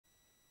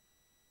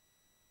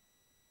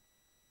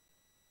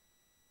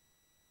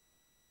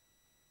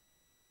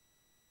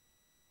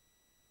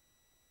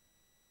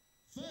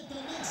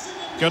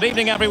Good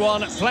evening,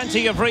 everyone.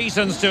 Plenty of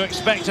reasons to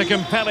expect a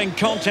compelling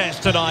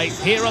contest tonight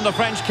here in the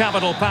French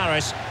capital,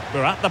 Paris.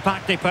 We're at the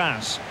Parc des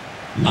Princes.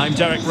 I'm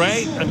Derek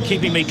Ray, and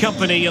keeping me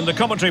company in the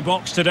commentary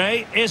box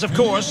today is, of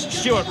course,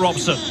 Stuart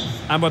Robson.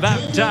 And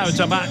without doubt,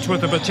 a match with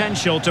the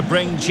potential to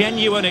bring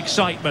genuine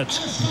excitement.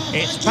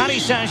 It's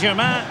Paris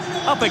Saint-Germain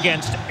up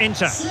against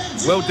Inter.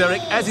 Well,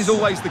 Derek, as is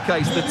always the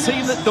case, the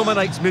team that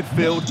dominates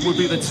midfield will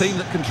be the team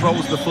that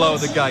controls the flow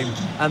of the game.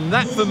 And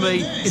that, for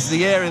me, is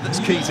the area that's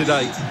key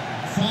today.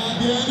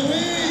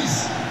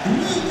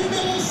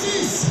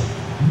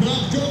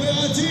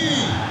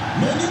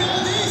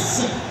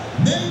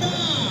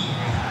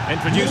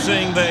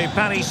 Introducing the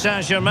Paris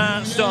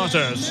Saint-Germain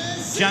starters.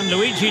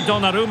 Gianluigi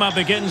Donnarumma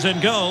begins in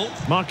goal.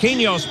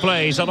 Marquinhos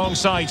plays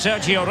alongside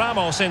Sergio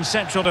Ramos in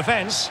central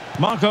defence.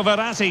 Marco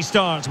Verratti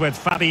starts with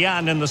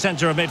Fabian in the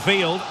centre of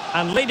midfield.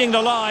 And leading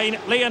the line,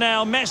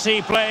 Lionel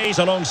Messi plays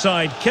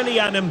alongside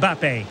Kylian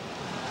Mbappe.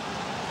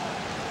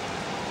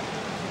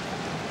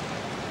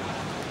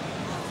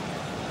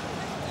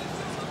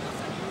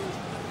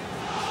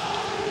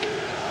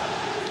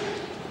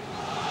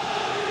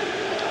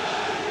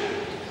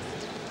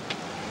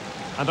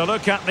 And a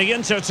look at the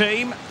Inter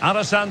team.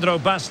 Alessandro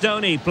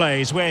Bastoni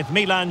plays with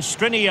Milan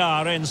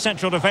Skriniar in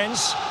central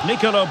defence.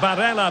 Nicolo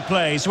Barella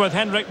plays with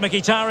Henrik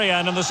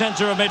Mkhitaryan in the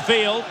centre of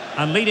midfield.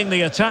 And leading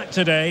the attack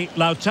today,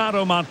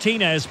 Lautaro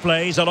Martinez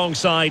plays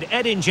alongside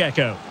Edin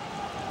Dzeko.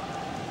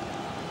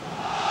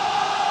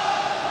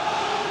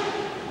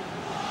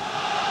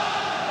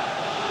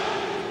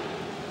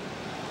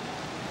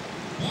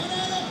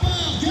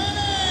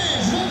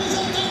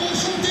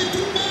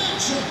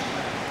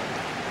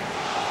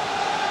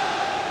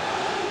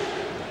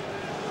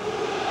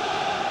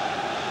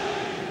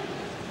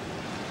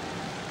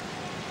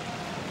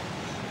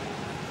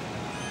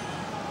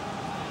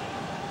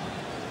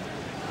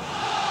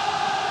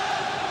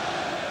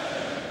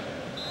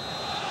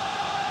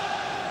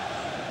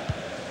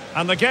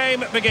 And the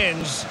game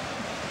begins.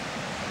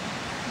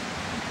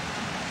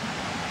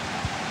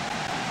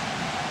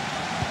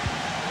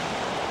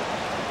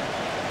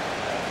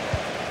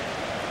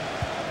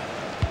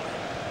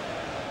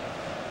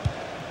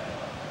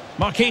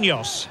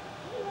 Marquinhos.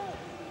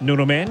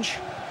 Nuno Mendes.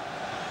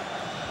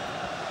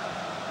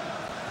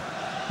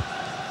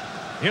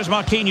 Here's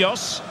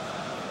Marquinhos.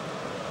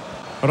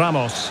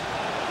 Ramos.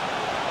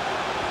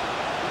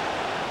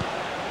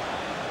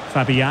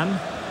 Fabian.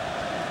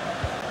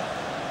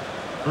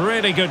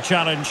 Really good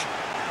challenge.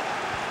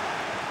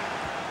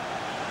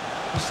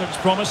 This looks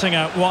promising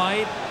out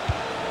wide.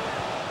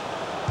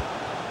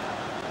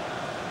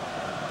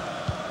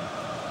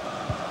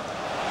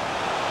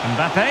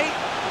 Mbappe.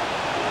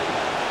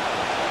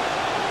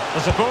 The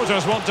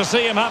supporters want to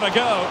see him have a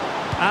go.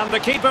 And the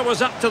keeper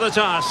was up to the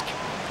task.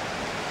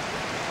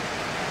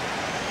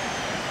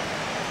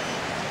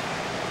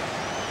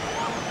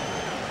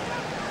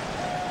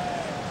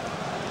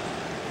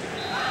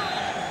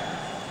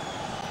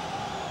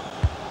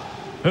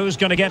 Who's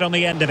going to get on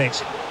the end of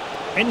it?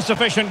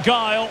 Insufficient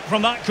guile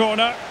from that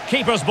corner.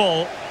 Keeper's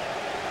ball.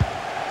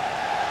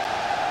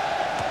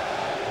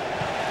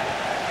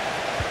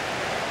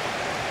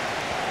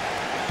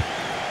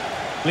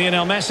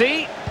 Lionel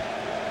Messi.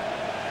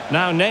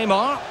 Now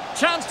Neymar.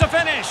 Chance to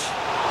finish.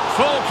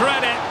 Full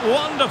credit.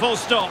 Wonderful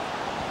stop.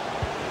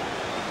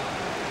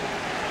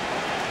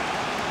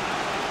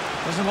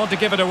 Doesn't want to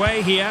give it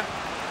away here.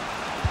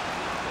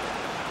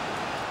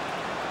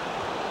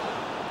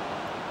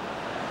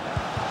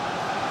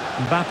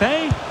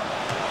 Mbappe.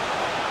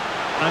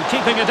 And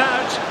keeping it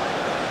out.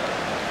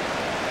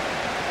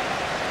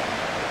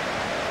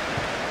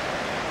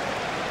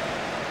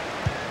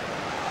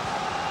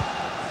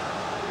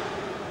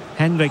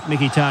 Henrik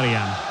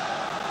Mkhitaryan.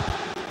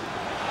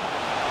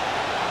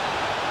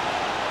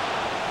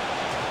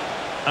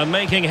 And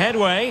making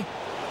headway.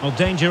 Well,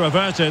 danger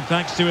averted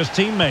thanks to his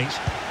teammate.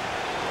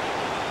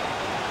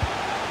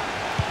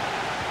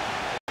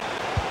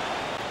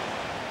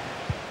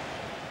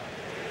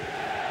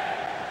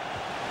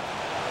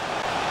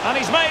 And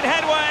he's made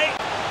headway.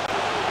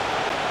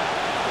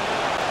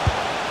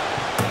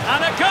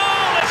 And a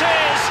goal it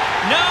is!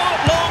 No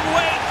long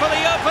wait for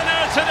the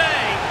opener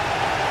today.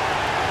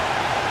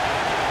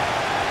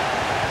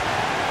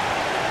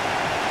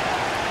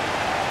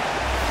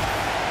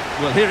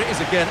 Well, here it is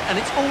again, and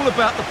it's all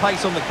about the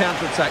pace on the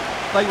counter-attack.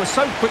 They were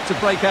so quick to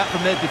break out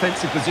from their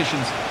defensive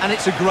positions, and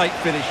it's a great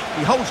finish.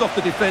 He holds off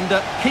the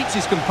defender, keeps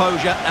his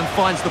composure, and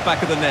finds the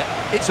back of the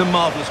net. It's a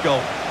marvellous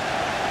goal.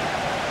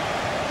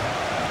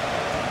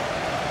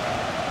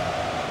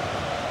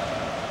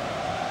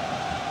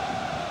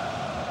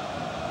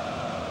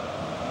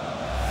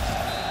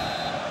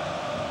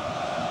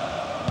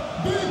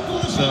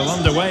 So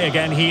underway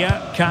again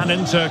here. Can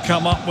Inter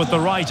come up with the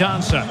right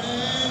answer?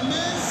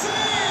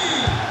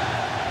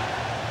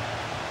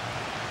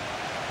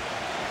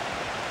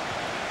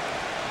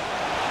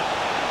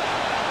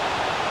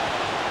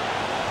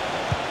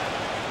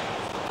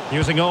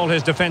 Using all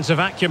his defensive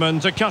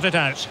acumen to cut it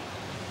out.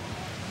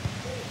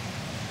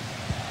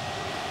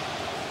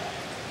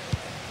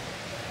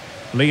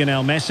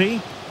 Lionel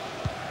Messi.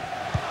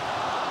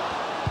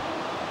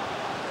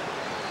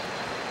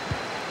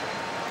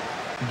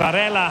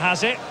 Barella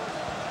has it.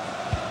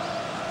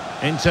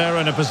 Inter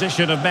in a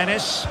position of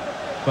menace,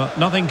 but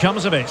nothing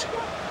comes of it.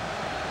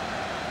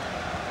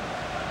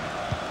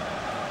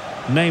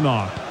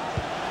 Neymar.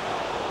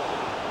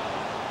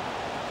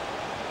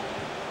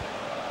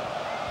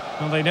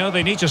 Well, they know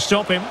they need to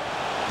stop him.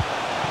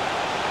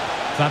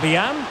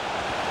 Fabian.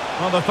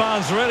 Well, the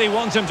fans really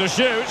want him to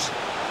shoot.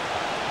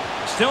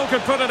 Still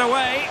could put it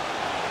away.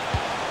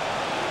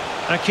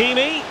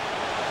 Hakimi.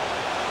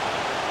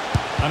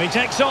 And he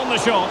takes on the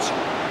shot.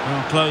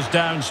 Well, closed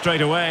down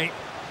straight away.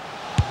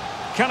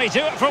 Can he do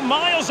it from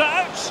miles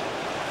out?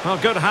 Well,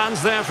 good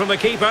hands there from the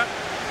keeper.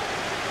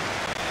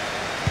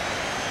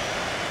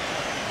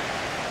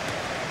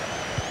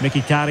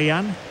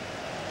 Mkhitaryan.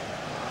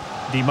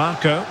 Di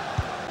Marco.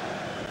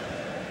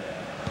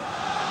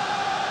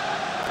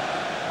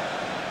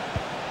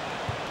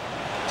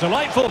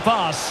 Delightful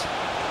pass.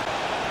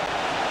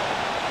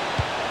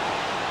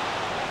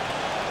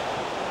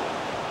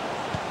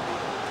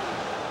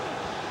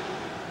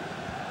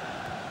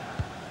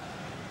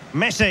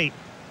 Messi.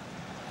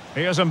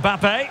 Here's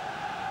Mbappe.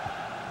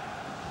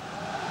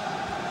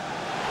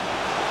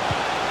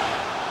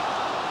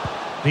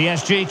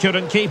 PSG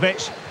couldn't keep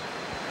it.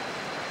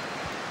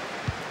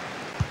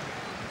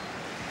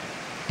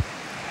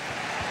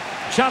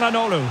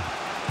 Çalhanoğlu.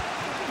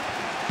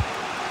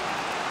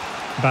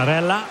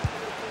 Barella.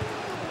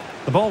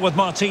 The ball with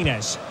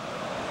Martinez.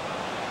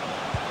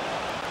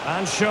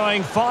 And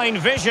showing fine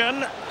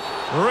vision.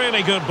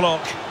 Really good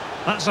block.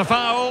 That's a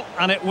foul,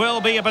 and it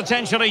will be a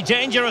potentially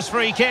dangerous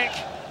free kick.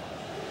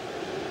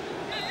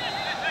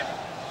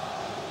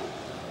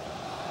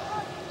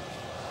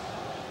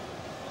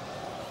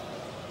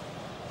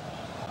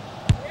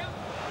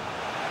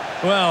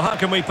 Well, how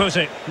can we put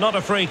it? Not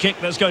a free kick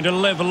that's going to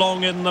live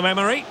long in the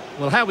memory.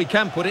 Well, how we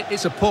can put it,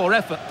 it's a poor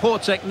effort, poor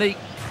technique,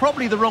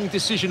 probably the wrong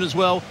decision as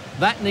well.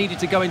 That needed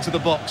to go into the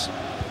box.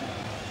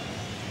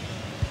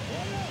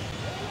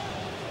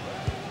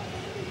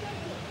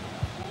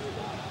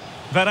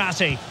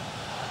 Verratti.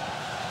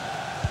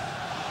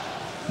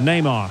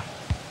 Neymar.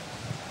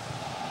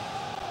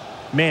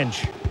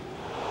 Minge.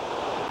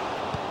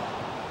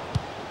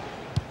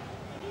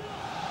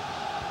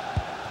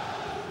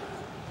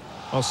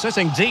 Well,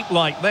 sitting deep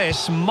like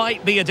this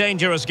might be a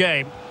dangerous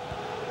game.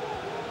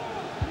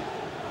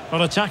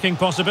 But attacking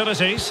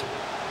possibilities.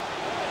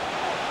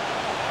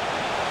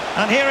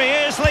 And here he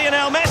is,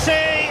 Lionel Messi!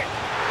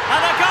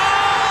 And a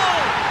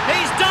goal!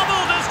 He's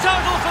doubled his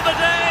total for the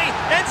day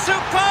in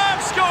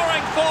superb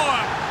scoring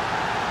form.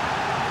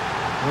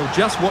 Well,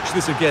 just watch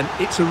this again.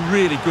 It's a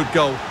really good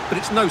goal, but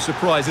it's no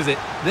surprise, is it?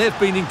 They've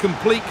been in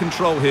complete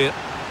control here.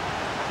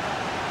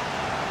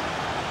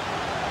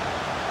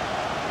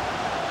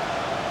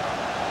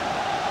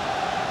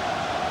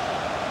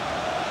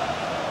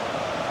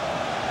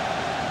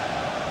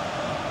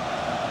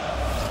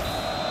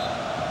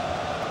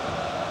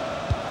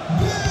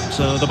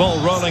 So the ball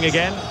rolling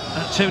again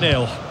at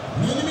 2-0.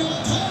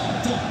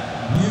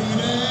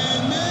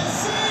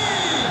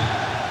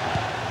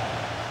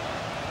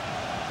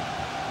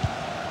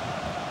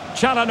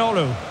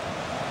 Çalhanoğlu.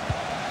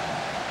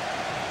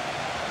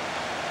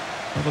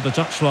 Over the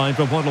touchline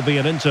from what will be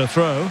an Inter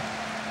throw.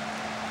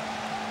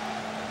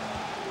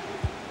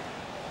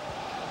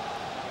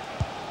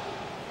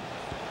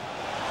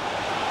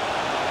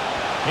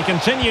 He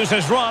continues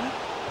his run.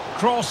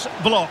 Cross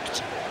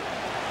blocked.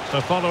 So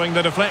following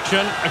the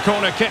deflection, a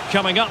corner kick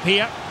coming up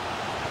here.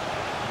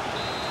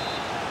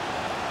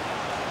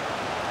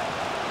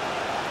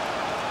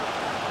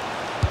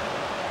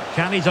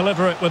 Can he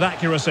deliver it with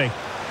accuracy?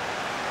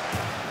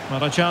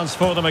 Not a chance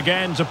for them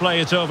again to play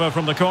it over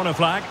from the corner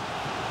flag.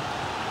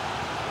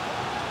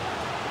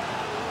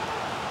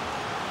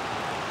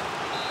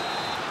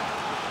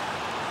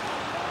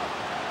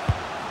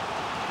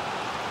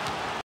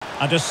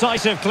 A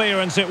decisive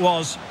clearance it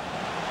was.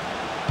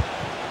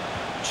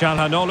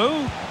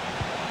 Çalhanoğlu.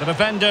 The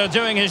defender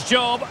doing his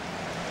job.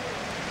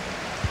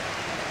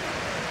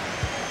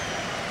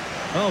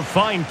 Oh,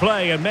 fine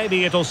play, and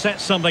maybe it'll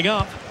set something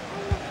up.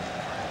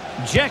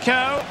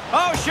 Dzeko.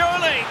 Oh,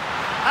 surely.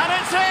 And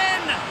it's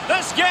in!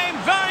 This game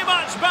very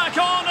much back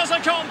on as a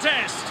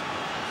contest.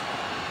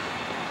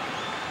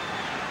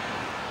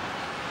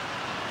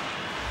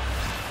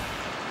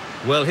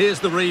 Well, here's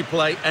the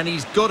replay, and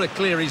he's got to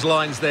clear his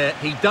lines there.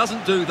 He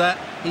doesn't do that.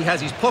 He has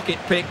his pocket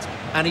picked,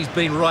 and he's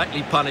been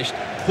rightly punished.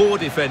 Poor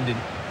defending.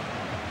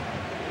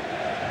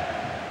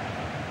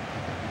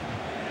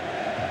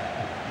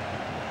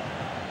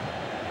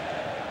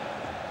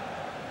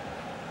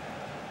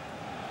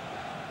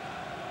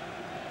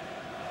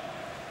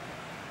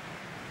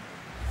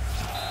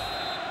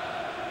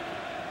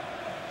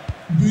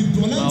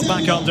 Well,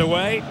 back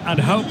underway, and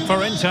hope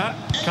for Inter.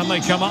 Can they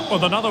come up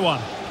with another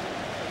one?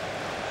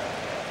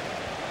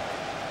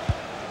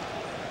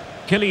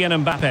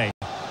 Kylian Mbappe.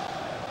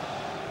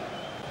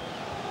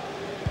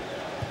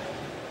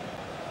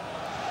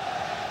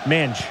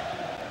 Minge.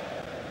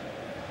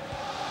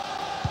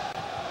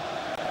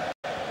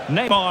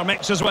 Neymar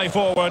makes his way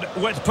forward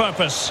with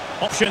purpose.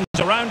 Options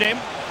around him.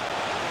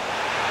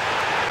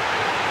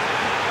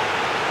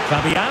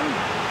 Fabian.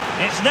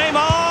 It's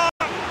Neymar.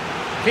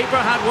 Keeper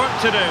had work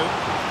to do.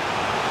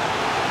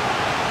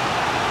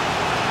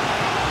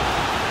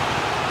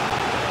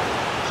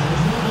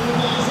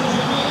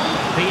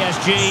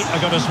 PSG are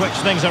going to switch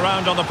things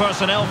around on the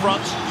personnel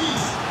front.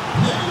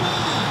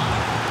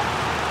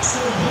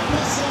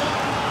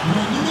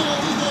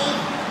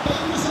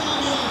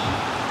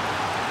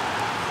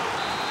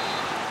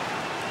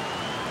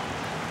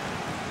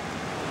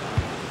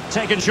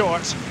 Taken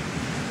short.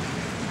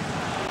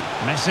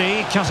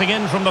 Messi cutting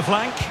in from the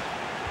flank.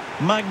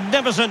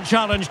 Magnificent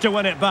challenge to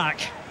win it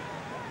back.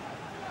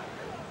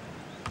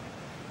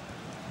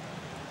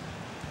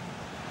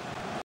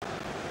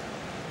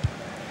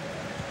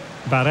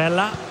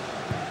 Barella.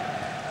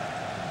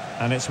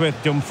 And it's with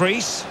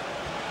Dumfries.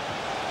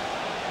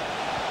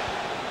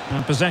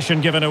 And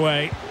possession given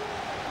away.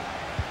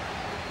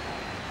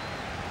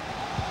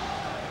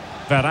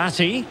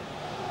 Verratti.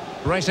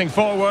 Racing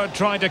forward,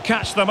 trying to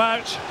catch them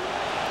out.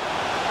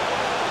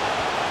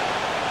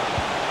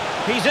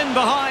 He's in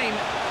behind.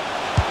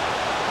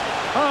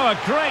 Oh, a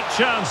great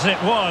chance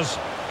it was.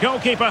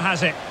 Goalkeeper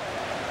has it.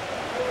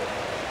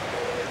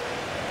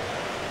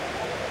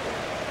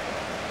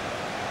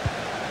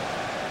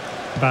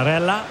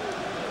 Barella.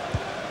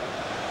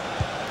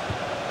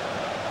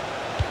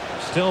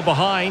 Still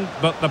behind,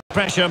 but the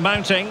pressure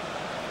mounting.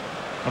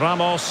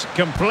 Ramos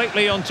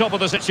completely on top of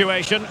the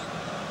situation.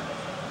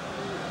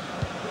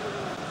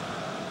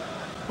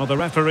 Well, the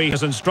referee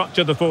has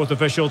instructed the fourth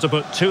official to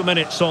put 2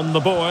 minutes on the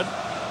board.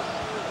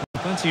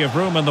 Plenty of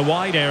room in the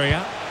wide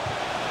area.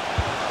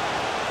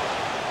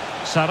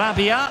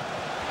 Sarabia.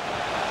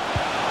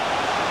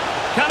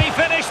 Can he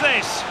finish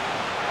this?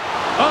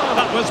 Oh,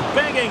 that was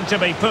begging to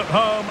be put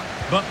home,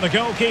 but the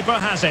goalkeeper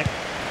has it.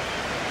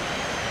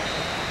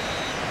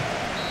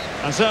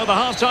 And so the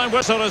half-time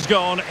whistle has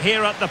gone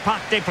here at the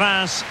Parc des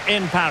Princes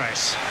in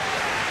Paris.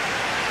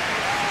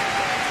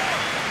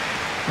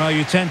 Well,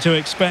 you tend to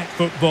expect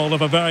football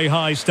of a very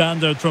high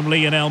standard from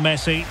Lionel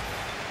Messi.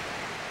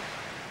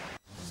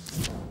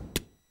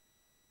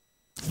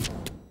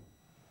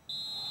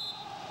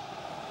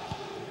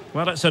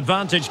 Well, it's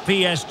advantage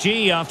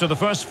PSG after the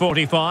first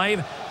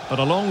 45, but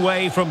a long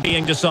way from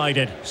being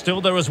decided.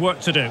 Still, there is work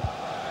to do.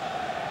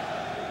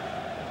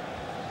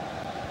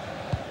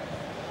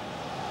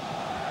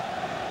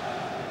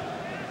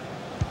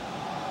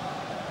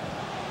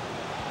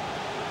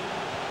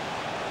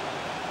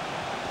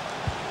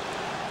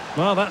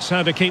 Well, that's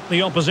how to keep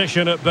the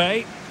opposition at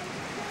bay.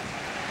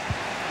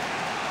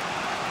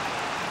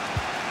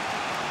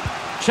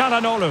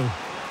 Çalhanoğlu.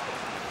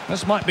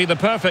 This might be the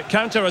perfect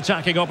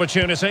counter-attacking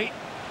opportunity.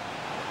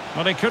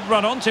 Well, he could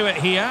run onto it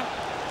here.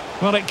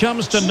 Well, it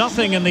comes to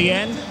nothing in the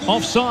end.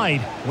 Offside.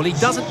 Well, he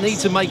doesn't need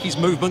to make his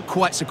movement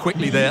quite so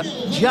quickly there.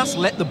 Just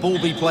let the ball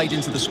be played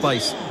into the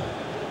space.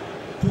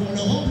 Pour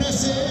le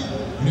remplacer,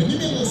 le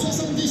numéro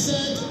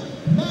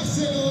 77,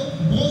 Marcelo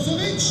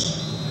Brozovic.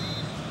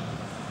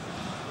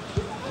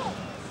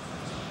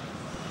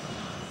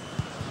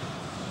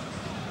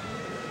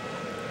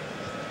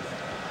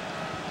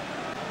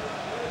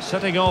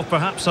 Setting off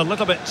perhaps a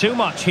little bit too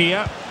much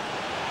here.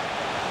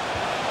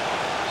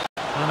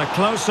 And a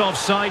close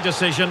offside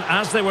decision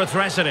as they were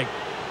threatening.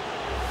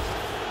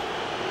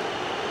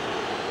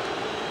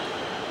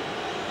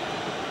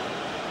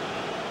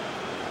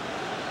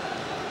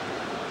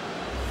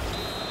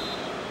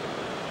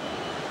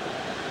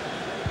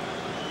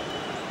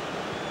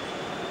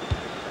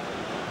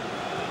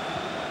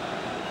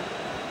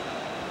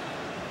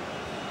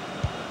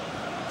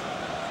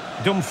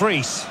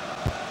 Dumfries.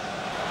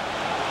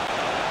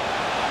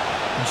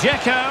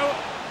 Dzeko.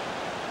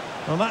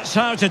 Well, that's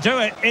how to do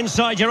it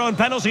inside your own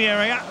penalty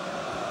area.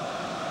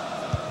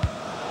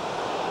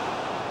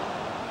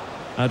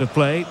 Out of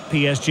play,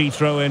 PSG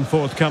throw-in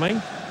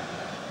forthcoming.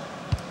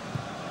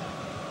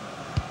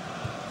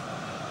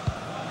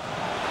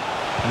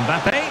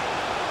 Mbappe.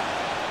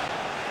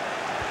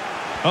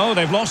 Oh,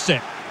 they've lost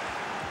it.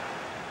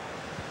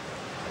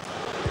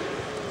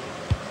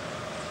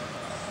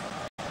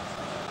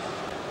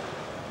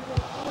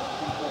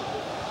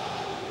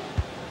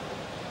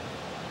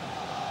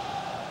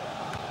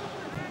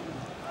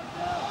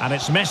 And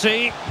it's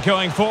Messi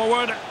going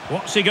forward.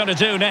 What's he going to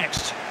do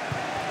next?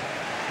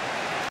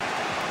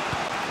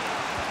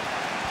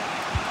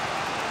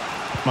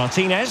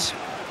 Martinez.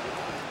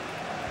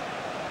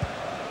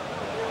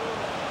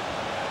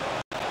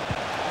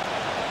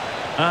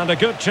 And a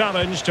good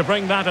challenge to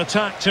bring that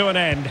attack to an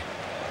end.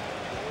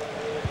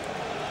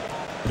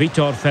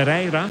 Vitor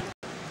Ferreira.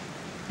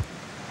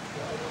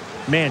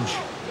 Menj.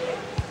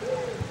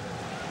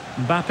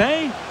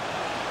 Mbappe.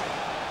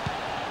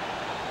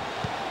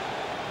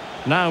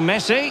 Now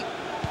Messi.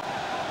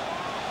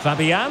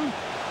 Fabian.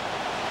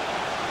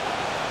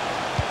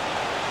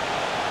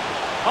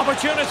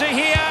 Opportunity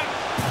here.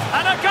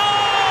 And a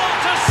goal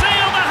to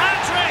seal the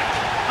hat-trick.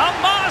 A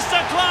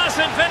masterclass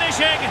in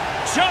finishing.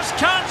 Just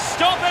can't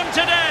stop him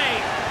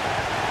today.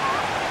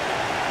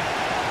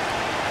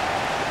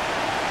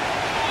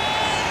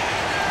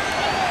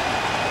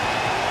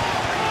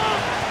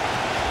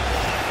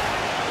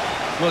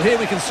 Well, here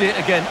we can see it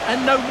again,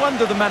 and no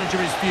wonder the manager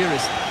is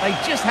furious. They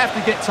just have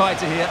to get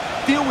tighter here,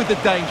 deal with the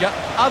danger,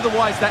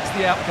 otherwise that's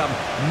the outcome.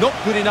 Not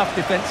good enough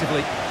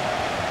defensively.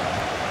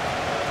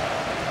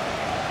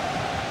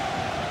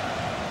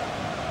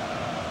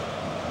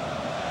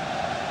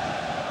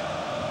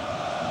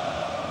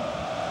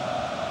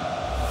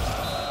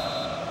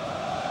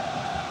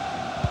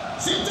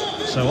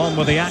 So on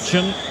with the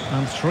action,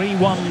 and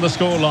 3-1 the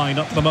scoreline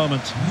at the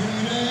moment.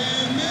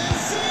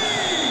 Messi.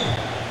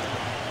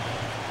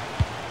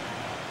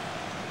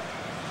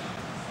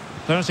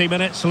 30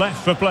 minutes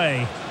left for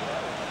play.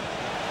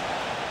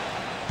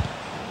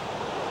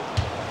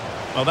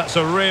 Oh, that's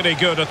a really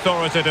good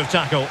authoritative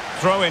tackle.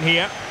 Throw in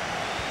here.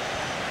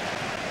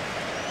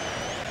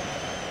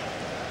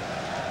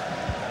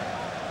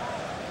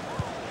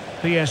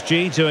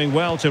 PSG doing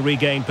well to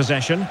regain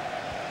possession.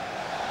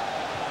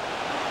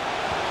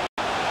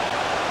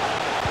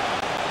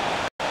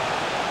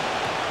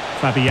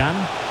 Fabian.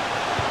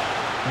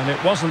 And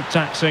it wasn't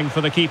taxing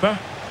for the keeper.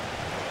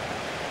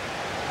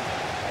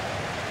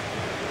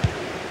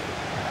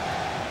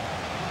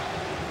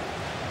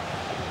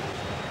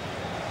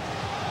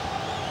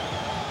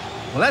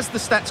 Well, as the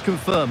stats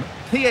confirm,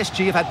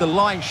 PSG have had the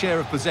lion's share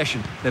of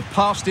possession. They've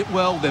passed it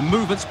well, their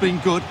movement's been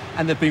good,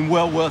 and they've been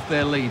well worth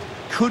their lead.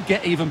 Could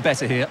get even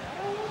better here.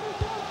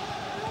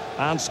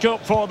 And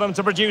scope for them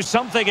to produce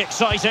something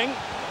exciting.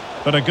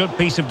 But a good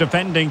piece of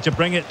defending to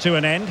bring it to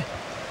an end.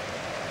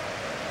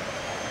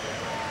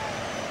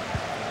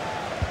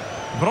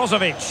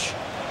 Brozovic.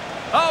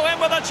 Oh, in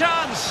with a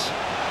chance.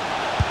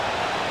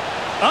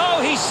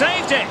 Oh, he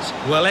saved it.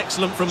 Well,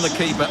 excellent from the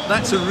keeper.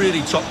 That's a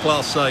really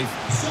top-class save.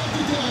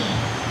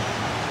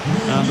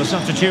 And the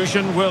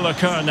substitution will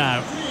occur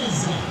now.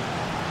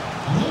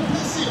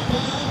 Remplacé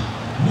par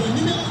le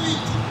numéro 8,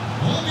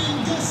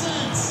 Robin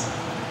Gosens.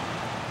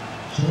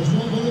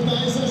 Changement pour le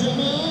Paris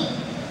Saint-Germain.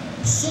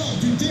 Sort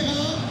du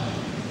terrain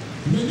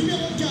le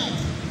numéro 4,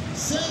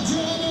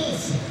 Sergio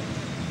Ramos.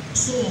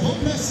 Son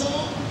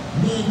remplaçant,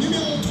 le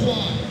numéro 3,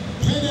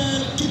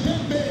 Prenel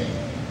Kipembe.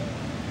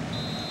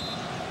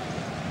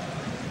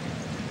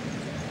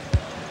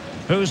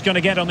 Who's going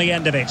to get on the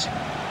end of it?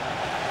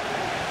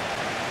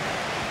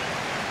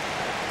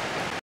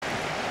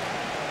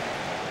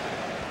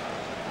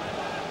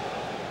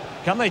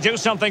 Can they do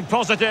something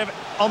positive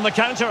on the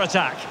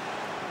counter-attack?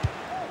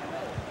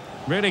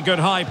 Really good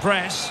high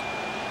press.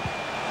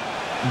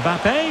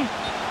 Mbappe.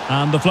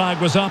 And the flag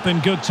was up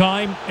in good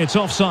time. It's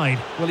offside.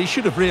 Well, he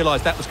should have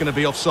realised that was going to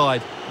be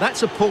offside.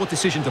 That's a poor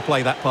decision to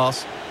play that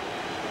pass.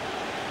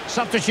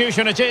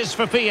 Substitution it is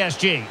for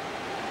PSG.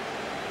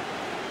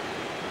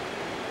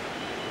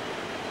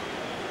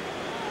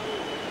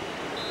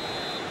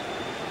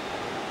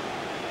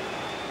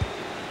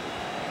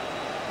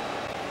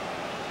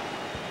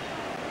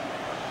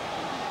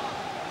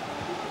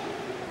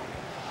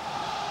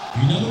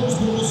 Une annonce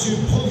pour Monsieur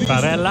Provis.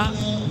 Barella.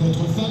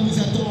 Notre femme nous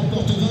attend en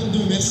porte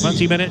 22. Merci.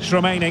 20 minutes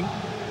remaining.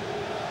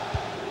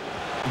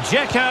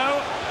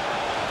 Dzeko.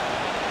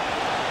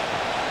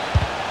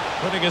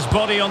 Putting his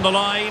body on the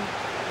line.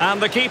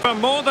 And the keeper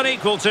more than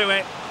equal to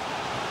it.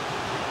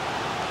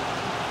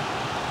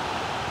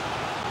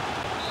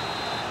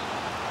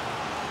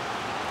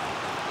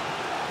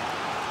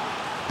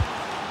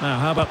 Now,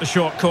 how about the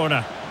short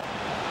corner?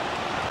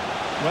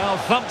 Well,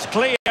 thumped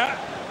clear.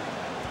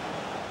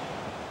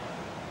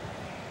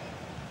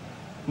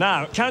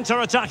 Now,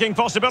 counter-attacking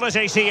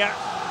possibilities here.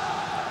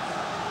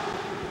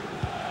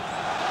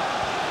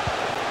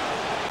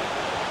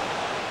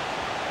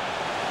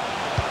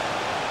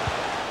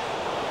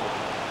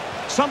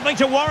 Something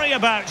to worry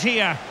about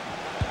here.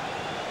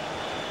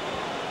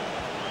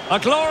 A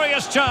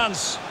glorious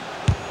chance.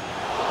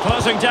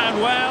 Closing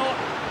down well.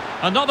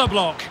 Another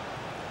block.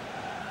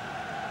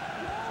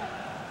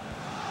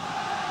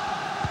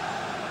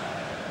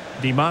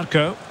 Di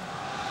Marco.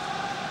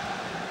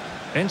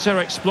 Inter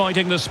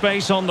exploiting the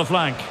space on the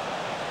flank.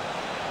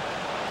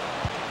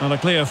 Well, a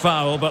clear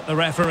foul, but the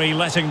referee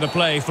letting the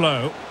play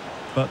flow.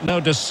 But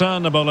no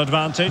discernible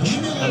advantage,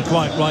 and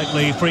quite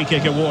rightly free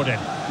kick awarded.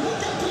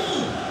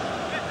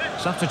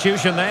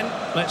 Substitution then.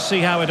 Let's see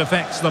how it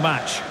affects the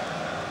match.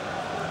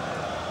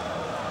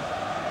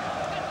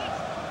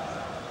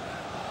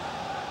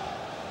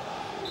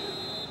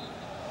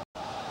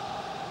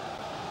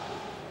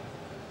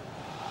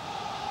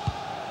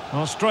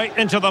 Well, straight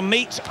into the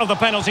meat of the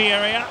penalty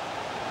area.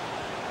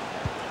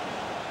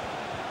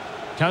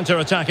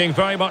 Counter-attacking,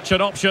 very much an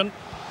option.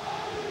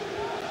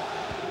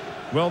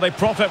 Will they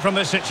profit from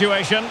this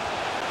situation?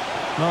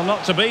 Well,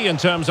 not to be in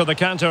terms of the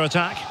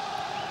counter-attack.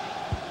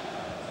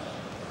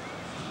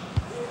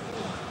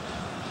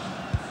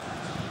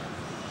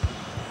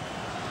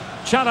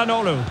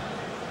 Çalhanoğlu.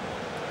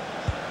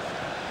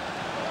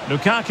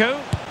 Lukaku.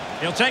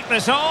 He'll take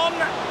this on.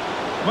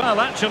 Well,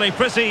 actually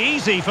pretty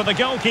easy for the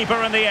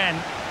goalkeeper in the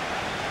end.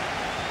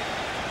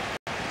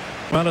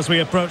 Well, as we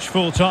approach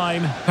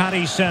full-time,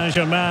 Paris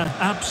Saint-Germain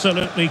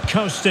absolutely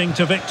coasting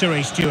to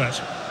victory, Stuart.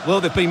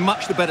 Well, they've been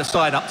much the better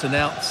side up to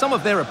now. Some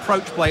of their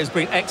approach play has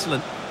been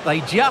excellent.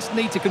 They just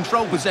need to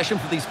control possession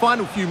for these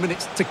final few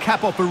minutes to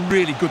cap off a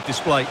really good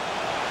display.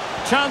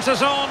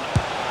 Chances on.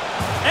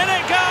 In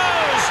it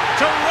goes!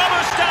 To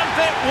rubber stamp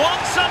it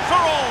once and for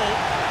all.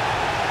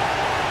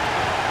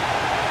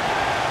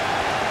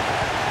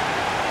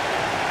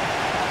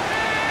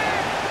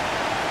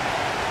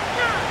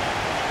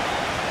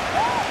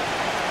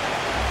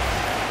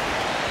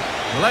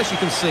 Well, as you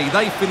can see,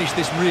 they finish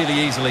this really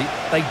easily.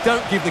 They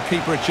don't give the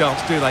keeper a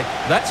chance, do they?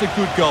 That's a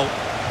good goal.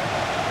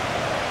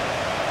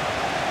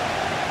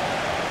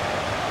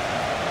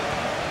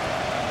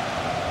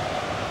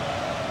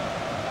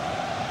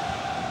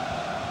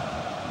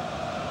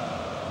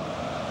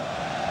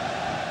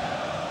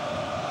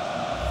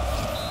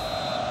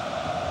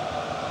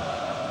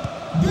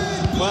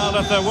 Well,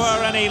 if there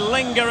were any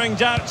lingering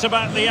doubts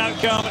about the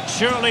outcome,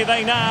 surely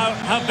they now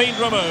have been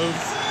removed.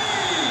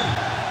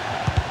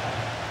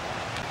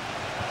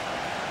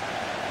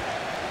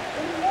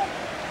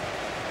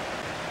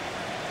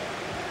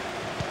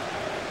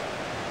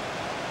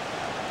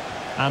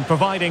 And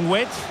providing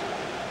width.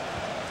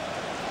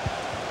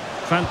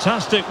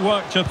 Fantastic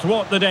work to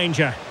thwart the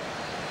danger.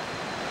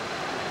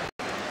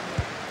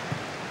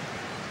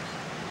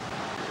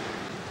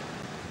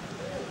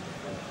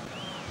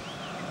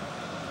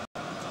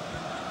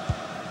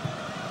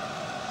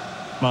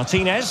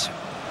 Martinez.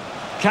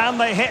 Can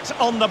they hit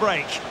on the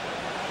break?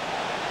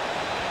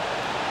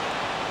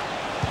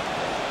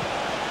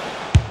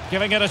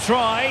 Giving it a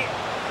try.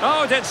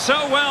 Oh, did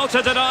so well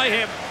to deny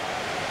him.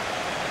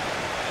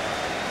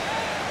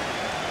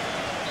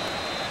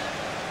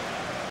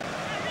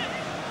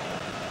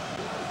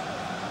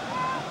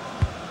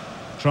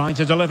 Trying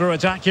to deliver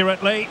it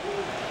accurately.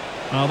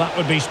 Well, that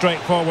would be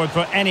straightforward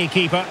for any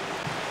keeper.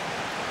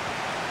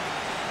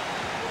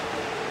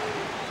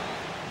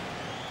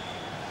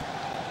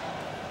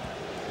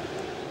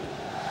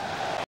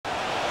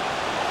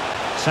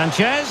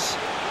 Sanchez.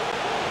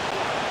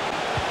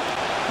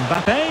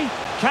 Mbappe.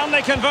 Can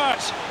they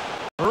convert?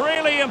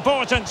 Really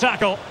important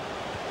tackle.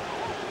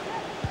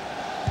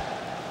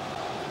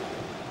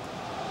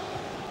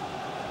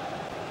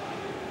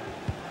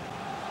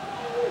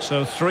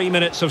 So 3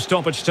 minutes of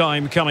stoppage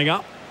time coming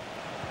up.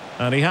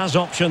 And he has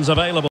options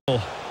available.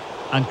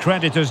 And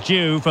credit is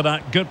due for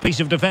that good piece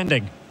of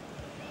defending.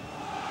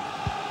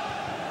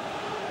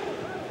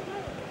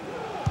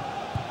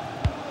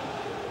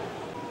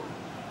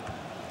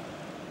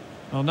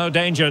 Well, no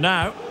danger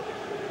now.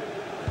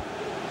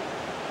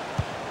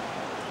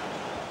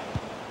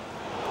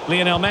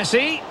 Lionel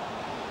Messi.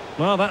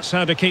 Well, that's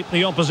how to keep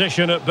the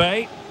opposition at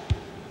bay.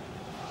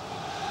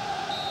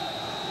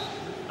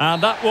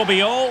 And that will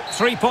be all.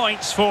 3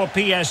 points for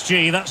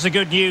PSG. That's the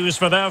good news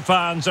for their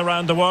fans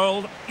around the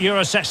world. Your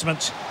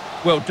assessment?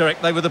 Well,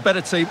 Derek, they were the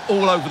better team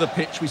all over the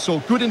pitch. We saw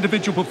good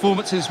individual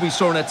performances. We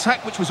saw an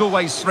attack which was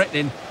always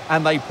threatening,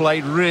 and they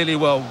played really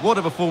well. What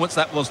a performance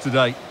that was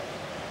today.